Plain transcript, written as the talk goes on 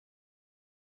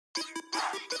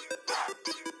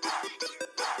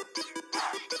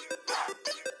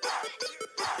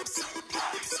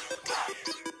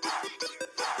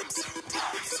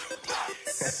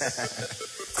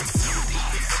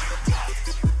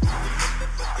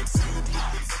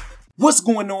What's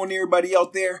going on, everybody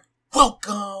out there?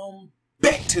 Welcome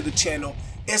back to the channel.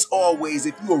 As always,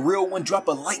 if you're a real one, drop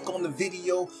a like on the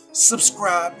video,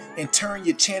 subscribe, and turn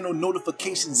your channel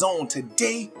notifications on.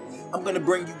 Today, I'm going to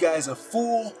bring you guys a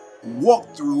full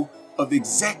walkthrough of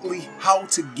exactly how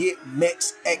to get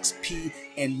max XP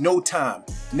in no time.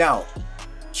 Now,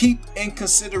 keep in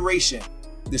consideration,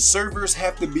 the servers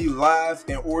have to be live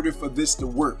in order for this to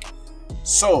work.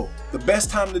 So the best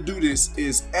time to do this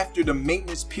is after the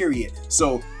maintenance period.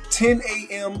 So 10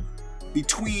 a.m.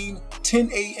 between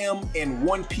 10 a.m. and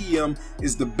 1 p.m.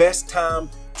 is the best time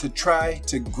to try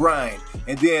to grind.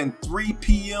 And then 3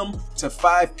 p.m. to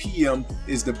 5 p.m.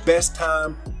 is the best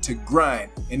time to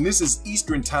grind. And this is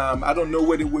Eastern time. I don't know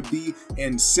what it would be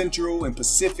in Central and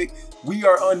Pacific. We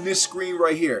are on this screen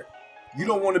right here. You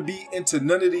don't want to be into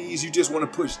none of these. You just want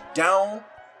to push down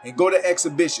and go to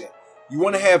exhibition. You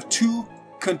want to have two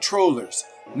controllers.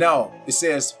 Now, it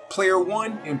says player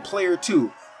 1 and player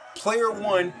 2. Player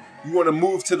 1, you want to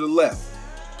move to the left.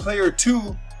 Player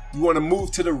 2, you want to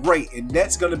move to the right, and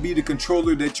that's going to be the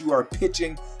controller that you are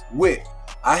pitching with.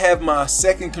 I have my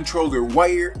second controller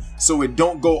wired so it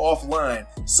don't go offline.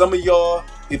 Some of y'all,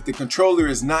 if the controller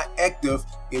is not active,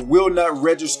 it will not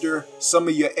register some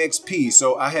of your XP.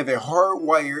 So I have it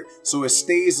hardwired so it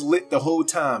stays lit the whole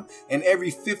time. And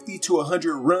every 50 to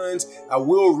 100 runs, I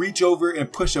will reach over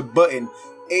and push a button,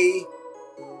 A,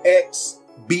 X,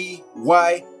 B,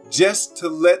 Y, just to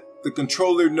let the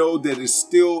controller know that it's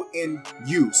still in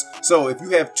use. So if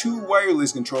you have two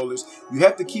wireless controllers, you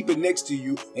have to keep it next to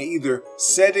you and either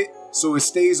set it so it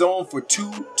stays on for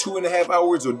 2.5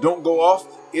 hours or don't go off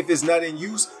if it's not in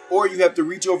use, or you have to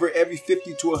reach over every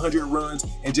 50 to 100 runs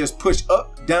and just push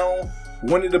up, down,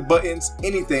 one of the buttons,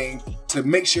 anything, to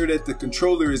make sure that the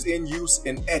controller is in use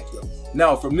and active.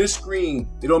 Now from this screen,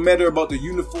 it don't matter about the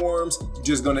uniforms, you're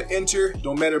just gonna enter,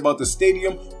 don't matter about the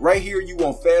stadium. Right here you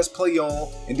want fast play on,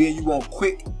 and then you want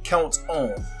quick counts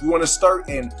on. You wanna start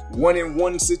in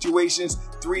 1-in-1 situations,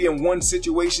 3-in-1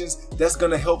 situations. That's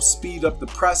gonna help speed up the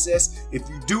process. If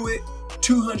you do it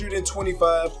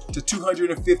 225 to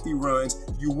 250 runs,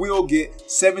 you will get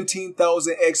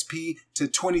 17,000 XP to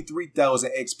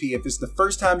 23,000 XP. If it's the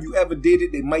first time you ever did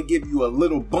it, they might give you a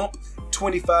little bump,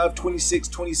 25, 26,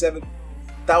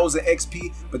 27,000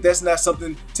 XP, but that's not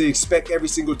something to expect every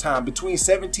single time. Between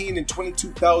 17 and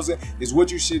 22,000 is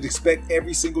what you should expect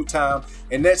every single time,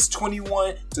 and that's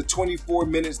 21 to 24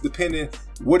 minutes depending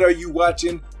what are you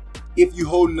watching. If you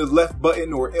holding the left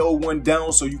button or L1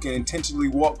 down so you can intentionally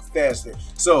walk faster.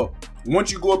 So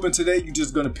once you go up into that, you're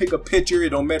just gonna pick a pitcher.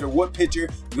 It don't matter what pitcher.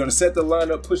 You're gonna set the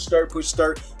lineup, push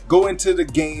start, go into the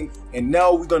game, and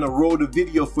now we're gonna roll the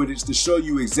video footage to show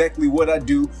you exactly what I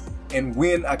do and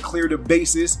when I clear the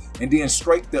bases, and then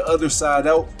strike the other side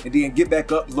out, and then get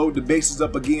back up, load the bases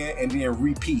up again, and then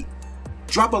repeat.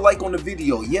 Drop a like on the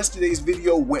video. Yesterday's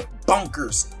video went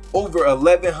bonkers. Over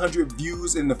 1,100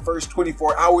 views in the first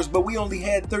 24 hours, but we only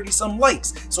had 30 some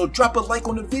likes. So drop a like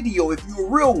on the video if you're a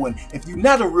real one. If you're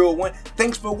not a real one,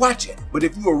 thanks for watching. But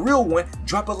if you're a real one,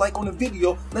 drop a like on the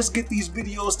video. Let's get these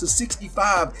videos to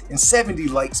 65 and 70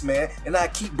 likes, man. And I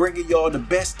keep bringing y'all the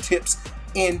best tips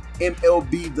in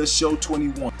MLB The Show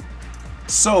 21.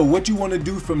 So what you want to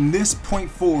do from this point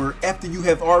forward, after you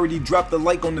have already dropped a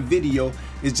like on the video,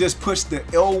 is just push the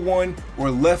L1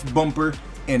 or left bumper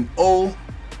and O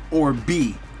or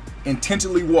B,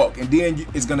 intentionally walk, and then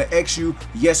it's gonna ask you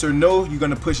yes or no. You're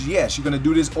gonna push yes. You're gonna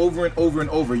do this over and over and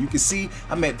over. You can see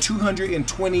I'm at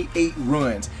 228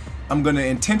 runs. I'm gonna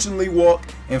intentionally walk,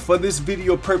 and for this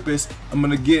video purpose, I'm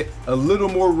gonna get a little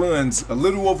more runs, a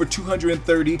little over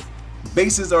 230.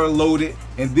 Bases are loaded,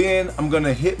 and then I'm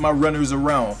gonna hit my runners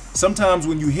around. Sometimes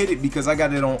when you hit it, because I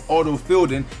got it on auto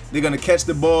fielding, they're gonna catch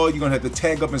the ball. You're gonna have to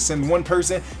tag up and send one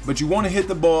person, but you want to hit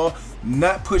the ball,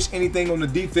 not push anything on the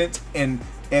defense, and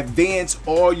advance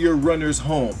all your runners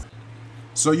home.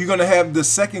 So you're gonna have the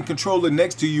second controller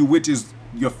next to you, which is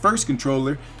your first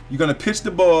controller. You're gonna pitch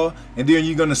the ball, and then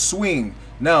you're gonna swing.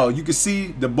 Now you can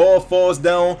see the ball falls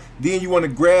down. Then you want to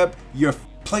grab your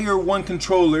player 1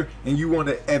 controller and you want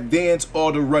to advance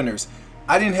all the runners.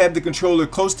 I didn't have the controller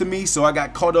close to me, so I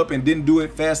got caught up and didn't do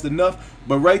it fast enough,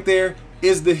 but right there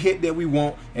is the hit that we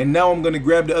want. And now I'm going to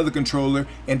grab the other controller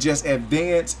and just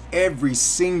advance every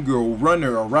single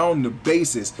runner around the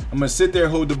bases. I'm going to sit there,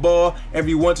 hold the ball.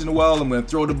 Every once in a while, I'm going to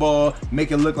throw the ball,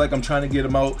 make it look like I'm trying to get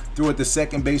him out, throw it to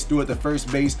second base, throw it to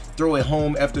first base, throw it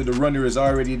home after the runner is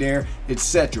already there,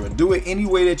 etc. Do it any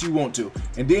way that you want to.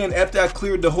 And then after I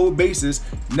cleared the whole bases,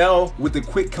 now with the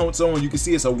quick counts on, you can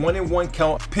see it's a 1-and-1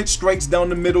 count. Pitch strikes down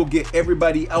the middle, get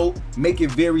everybody out, make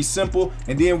it very simple.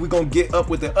 And then we're going to get up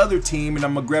with the other team, and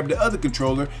I'm going to grab the other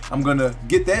controller. I'm going to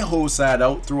get that whole side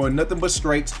out, throwing nothing but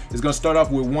strikes. It's going to start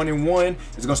off with 1-and-1.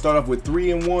 It's going to start off with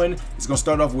 3-and-1. It's going to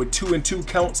start off with 2-and-2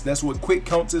 counts. That's what quick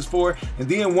counts is for. And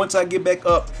then once I get back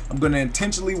up, I'm going to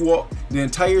intentionally walk the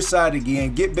entire side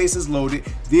again, get bases loaded.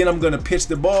 Then I'm going to pitch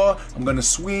the ball. I'm going to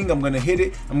swing. I'm going to hit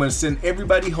it. I'm going to send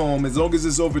everybody home as long as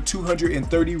it's over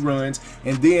 230 runs.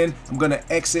 And then I'm going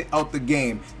to exit out the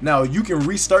game. Now, you can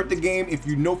restart the game if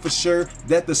you know for sure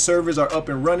that the servers are up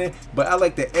and running, but I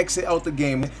like to exit out the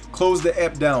game, close the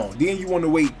app down. Then you want to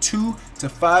wait 2 to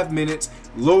 5 minutes,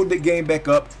 load the game back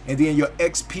up, and then your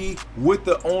XP with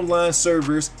the online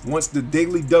servers, once the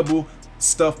daily double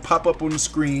stuff pop up on the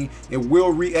screen, it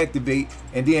will reactivate.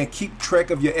 And then keep track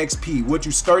of your XP, what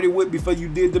you started with before you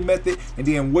did the method, and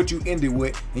then what you ended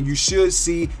with, and you should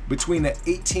see between the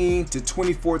 18 to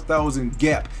 24,000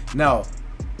 gap. Now,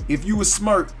 if you were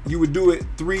smart, you would do it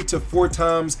 3 to 4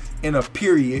 times in a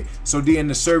period, so then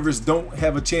the servers don't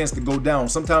have a chance to go down.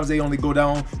 Sometimes they only go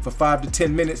down for 5 to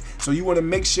 10 minutes, so you want to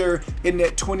make sure in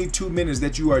that 22 minutes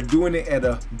that you are doing it at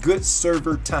a good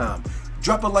server time.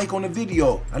 Drop a like on the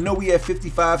video. I know we have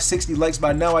 55, 60 likes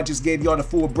by now. I just gave y'all the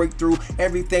full breakthrough,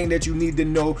 everything that you need to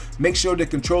know. Make sure the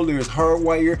controller is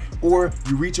hardwired, or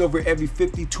you reach over every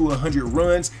 50 to 100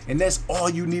 runs, and that's all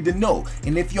you need to know.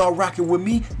 And if y'all rocking with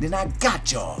me, then I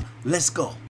got y'all. Let's go.